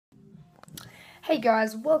Hey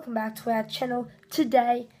guys, welcome back to our channel.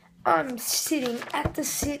 Today I'm sitting at the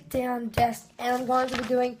sit down desk and I'm going to be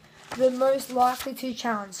doing the most likely to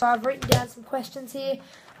challenge. So I've written down some questions here.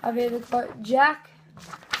 I've either got Jack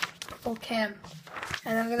or Cam.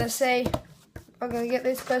 And I'm going to get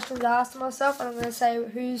these questions asked to myself and I'm going to say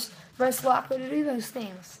who's most likely to do those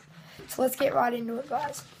things. So let's get right into it,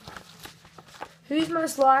 guys. Who's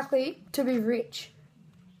most likely to be rich?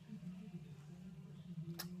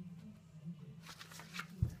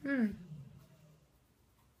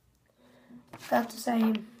 I have to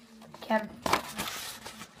say Cam,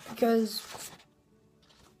 because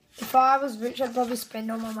if I was rich, I'd probably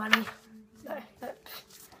spend all my money. No,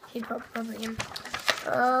 he'd probably him.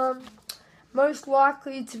 Most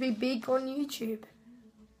likely to be big on YouTube.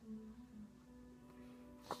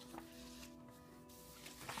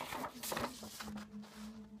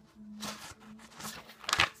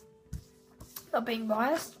 Not being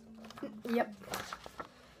biased. Yep.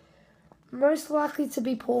 Most likely to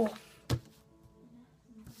be poor.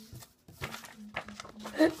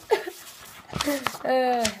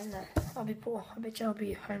 No, I'll be poor. I bet you I'll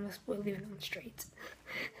be homeless boy living on the streets.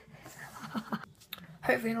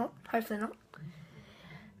 Hopefully not. Hopefully not.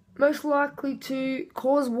 Most likely to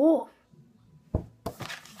cause war.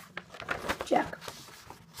 Jack.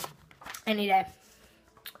 Any day.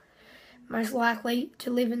 Most likely to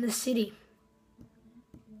live in the city.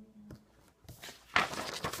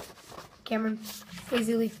 Cameron.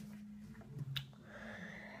 Easily.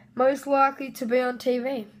 Most likely to be on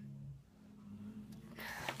TV.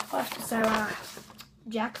 I have to say,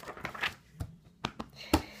 Jack.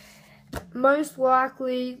 Most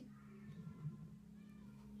likely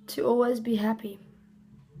to always be happy.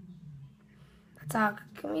 That's hard.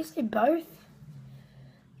 Can we say both?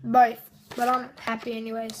 Both. But I'm happy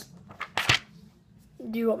anyways.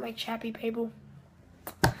 Do what makes you happy, people.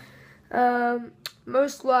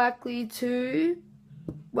 Most likely to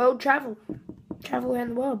world travel. Travel around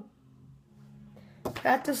the world. I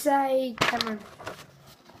have to say Cameron.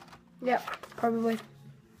 Yep, probably.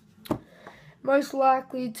 Most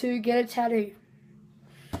likely to get a tattoo.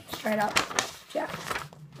 Straight up. Jack.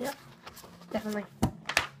 Yep. Definitely.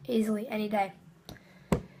 Easily, any day.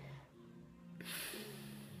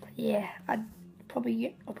 Yeah, I'll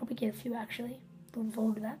probably get a few actually. Looking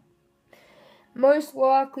forward to that. Most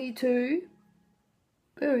likely to,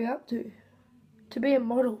 where are we up to? To be a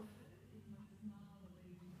model.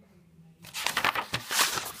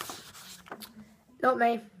 Not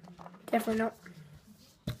me. Definitely not.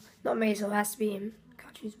 Not me, so it has to be him.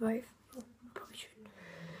 Can't choose both. Oh, probably should.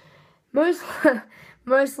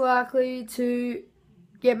 Most likely to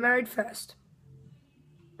get married first.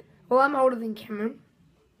 Well, I'm older than Cameron.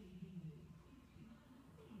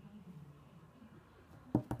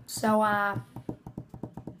 So, I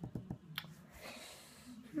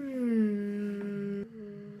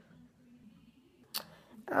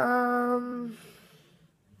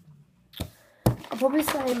I'll probably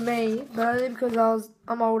say me, but only because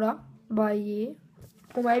I'm older by a year,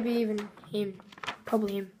 or maybe even him,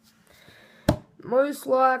 probably him. Most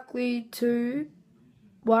likely to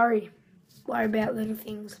worry about little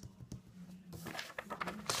things.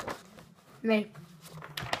 Me.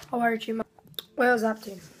 I worry too much. What I was up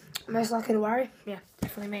to? Most likely to worry? Yeah,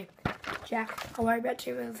 definitely me. Jack. I worry about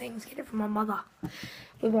too many things. Get it from my mother.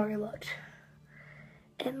 We worry a lot.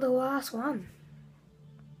 And the last one.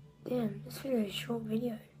 Damn, this video is a short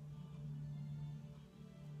video.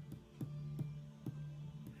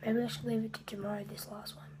 Maybe I should leave it to tomorrow, this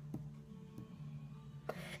last one.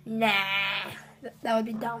 Nah, that would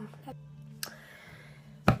be dumb.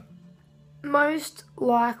 Most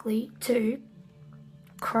likely to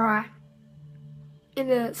cry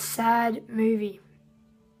in a sad movie.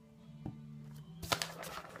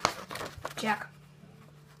 Jack.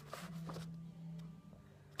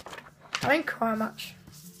 I don't cry much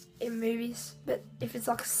in movies, but if it's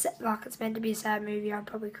like it's meant to be a sad movie, I'd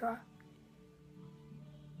probably cry.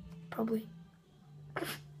 Probably.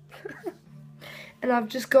 And I've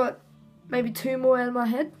just got maybe two more out of my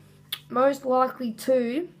head. Most likely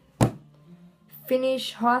to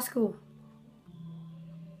finish high school.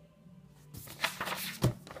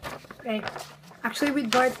 Okay. Actually,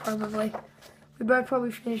 we'd both probably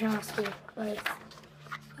finish high school. Both.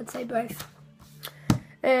 I'd say both.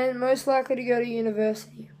 And most likely to go to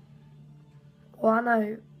university. Well, I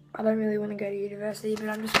know I don't really want to go to university, but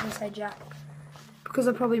I'm just going to say Jack. Because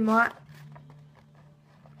I probably might.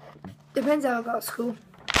 Depends how I go at school.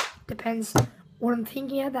 Depends what I'm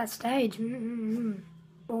thinking at that stage.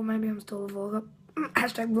 Or maybe I'm still a vlogger.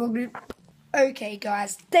 Hashtag vlog. Okay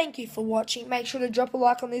guys, thank you for watching. Make sure to drop a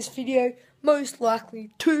like on this video. Most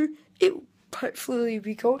likely to, it hopefully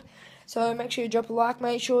be called. So make sure you drop a like,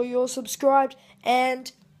 make sure you're subscribed,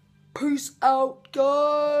 and peace out,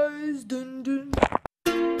 guys. Dun, dun.